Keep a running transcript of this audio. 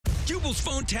Jubal's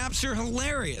phone taps are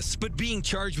hilarious, but being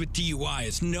charged with DUI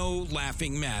is no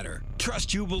laughing matter. Trust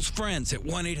Jubal's friends at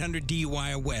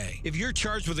 1-800-DUI-AWAY. If you're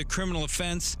charged with a criminal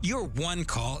offense, your one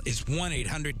call is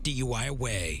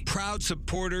 1-800-DUI-AWAY. Proud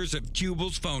supporters of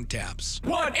Jubal's phone taps.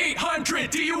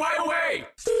 1-800-DUI-AWAY.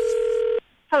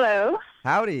 Hello.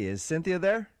 Howdy, is Cynthia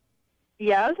there?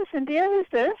 Yeah, this is Cynthia. Who's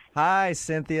this? Hi,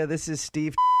 Cynthia. This is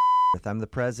Steve. I'm the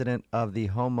president of the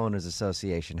Homeowners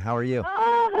Association. How are you?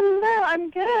 Oh, hello. I'm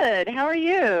good. How are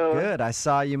you? Good. I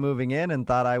saw you moving in and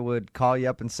thought I would call you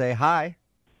up and say hi.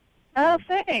 Oh,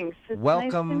 thanks. It's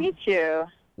Welcome. nice to meet you.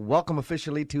 Welcome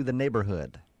officially to the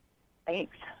neighborhood.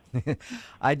 Thanks.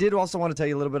 I did also want to tell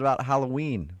you a little bit about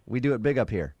Halloween. We do it big up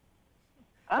here.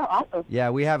 Oh, awesome. Yeah,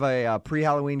 we have a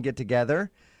pre-Halloween get-together.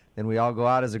 Then we all go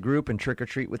out as a group and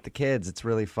trick-or-treat with the kids. It's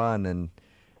really fun, and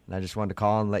I just wanted to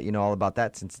call and let you know all about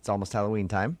that since it's almost Halloween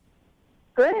time.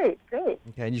 Great. Okay,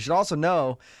 and you should also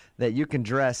know that you can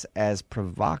dress as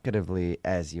provocatively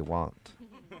as you want.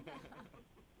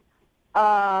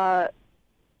 Well,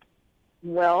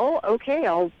 okay.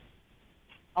 All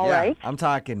right. I'm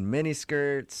talking mini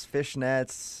skirts,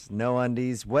 fishnets, no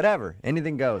undies, whatever.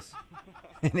 Anything goes.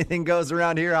 Anything goes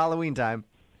around here Halloween time.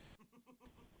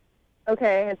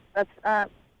 Okay. That's a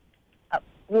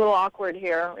little awkward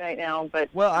here right now, but...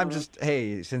 Well,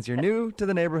 hey, since you're new to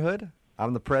the neighborhood,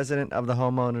 I'm the president of the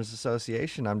Homeowners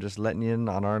Association. I'm just letting you in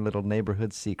on our little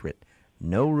neighborhood secret.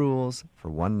 No rules for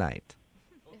one night.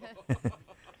 You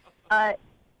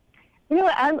know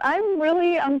what? I'm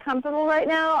really uncomfortable right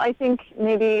now. I think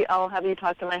maybe I'll have you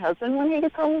talk to my husband when he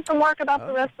gets home from work about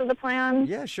the rest of the plan.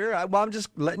 Yeah, sure. I'm just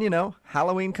letting you know.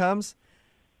 Halloween comes,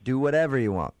 do whatever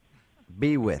you want.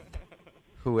 Be with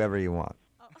whoever you want.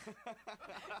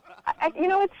 You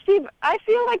know what, Steve? I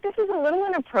feel like this is a little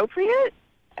inappropriate.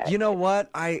 You know what?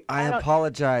 I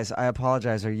apologize. I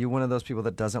apologize. Are you one of those people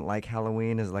that doesn't like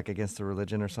Halloween? Is it like against the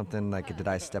religion or something? Like, did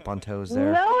I step on toes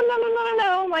there? No.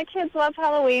 My kids love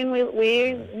Halloween.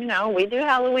 We do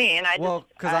Halloween. I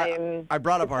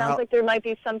brought up it sounds like there might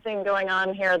be something going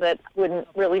on here that wouldn't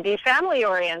really be family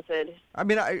oriented. I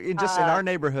mean, in our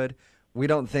neighborhood, we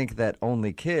don't think that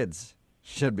only kids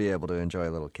should be able to enjoy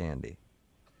a little candy.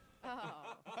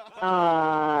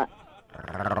 I'm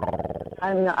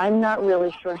not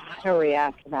really sure how to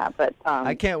react to that, but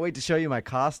I can't wait to show you my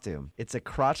costume. It's a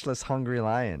crotchless hungry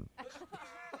lion.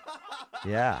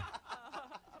 Yeah.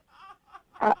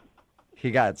 He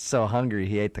got so hungry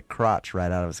he ate the crotch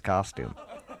right out of his costume.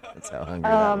 That's how hungry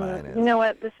that lion is. You know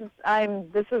what? This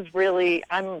is really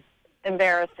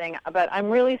embarrassing, but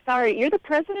I'm really sorry. You're the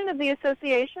president of the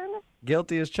association?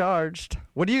 Guilty as charged.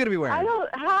 What are you going to be wearing?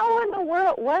 How in the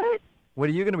world? What? What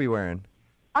are you going to be wearing?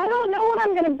 I don't know what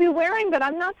I'm going to be wearing, but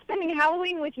I'm not spending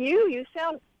Halloween with you. You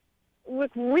sound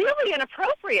really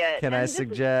inappropriate. Can I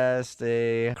suggest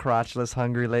a crotchless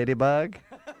hungry ladybug?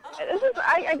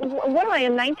 What am I,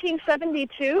 in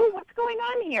 1972? What's going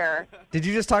on here? Did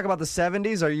you just talk about the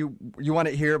 70s? Or you want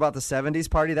to hear about the 70s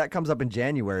party? That comes up in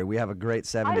January. We have a great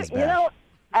 70s bash.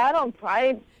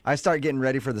 I start getting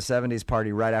ready for the 70s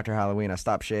party right after Halloween. I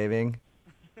stop shaving.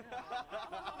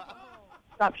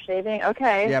 Stop shaving?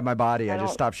 Okay. Yeah, my body. I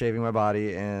just stopped shaving my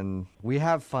body, and we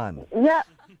have fun. Yeah,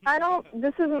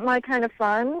 this isn't my kind of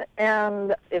fun,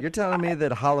 and... You're telling me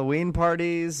that Halloween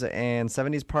parties and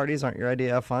 70s parties aren't your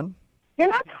idea of fun? You're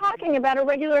not talking about a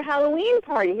regular Halloween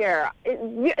party here.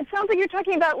 It sounds like you're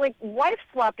talking about, like, wife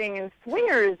swapping and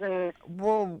swingers and...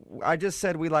 Well, I just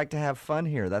said we like to have fun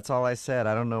here. That's all I said.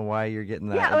 I don't know why you're getting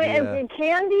that idea. Yeah, and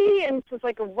candy, and it's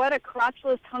like, what a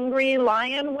crotchless, hungry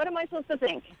lion. What am I supposed to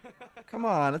think? Come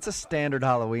on, it's a standard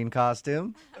Halloween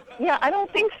costume. Yeah, I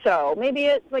don't think so. Maybe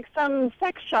it's like some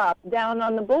sex shop down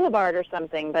on the boulevard or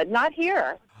something, but not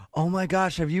here. Oh my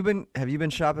gosh, have you been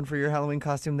shopping for your Halloween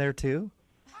costume there too?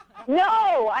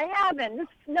 No, I haven't.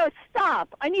 No, stop.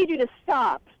 I need you to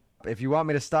stop. If you want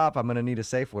me to stop, I'm going to need a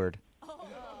safe word.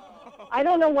 I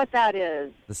don't know what that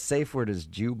is. The safe word is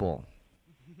Jubal.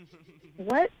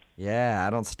 What? Yeah, I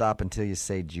don't stop until you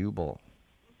say Jubal.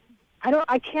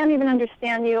 I can't even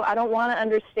understand you. I don't want to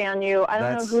understand you. I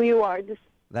don't know who you are.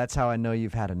 That's how I know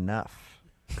you've had enough.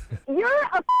 You're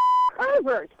a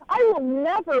pervert. I will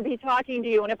never be talking to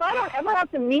you, and if I don't ever have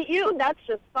to meet you, that's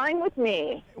just fine with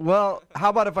me. Well,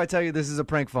 how about if I tell you this is a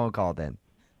prank phone call then?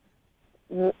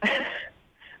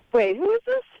 Wait, who is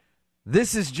this?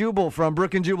 This is Jubal from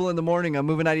Brook and Jubal in the Morning. I'm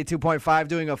moving 92.5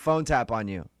 doing a phone tap on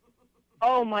you.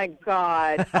 Oh, my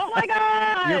God. Oh, my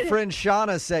God. Your friend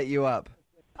Shauna set you up.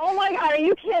 Oh, my God. Are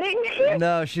you kidding me?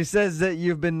 No, she says that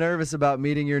you've been nervous about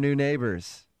meeting your new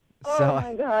neighbors. Oh,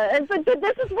 my God. But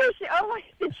this is where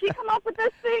did she come up with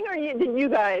this thing, or did you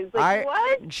guys?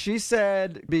 What? She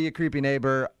said, be a creepy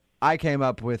neighbor. I came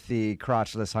up with the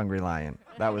crotchless hungry lion.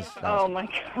 That was Oh my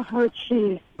God,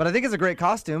 jeez. But I think it's a great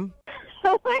costume.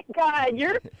 Oh my God,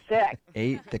 you're sick.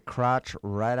 Ate the crotch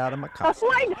right out of my costume.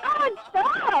 Oh my God,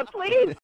 stop, please.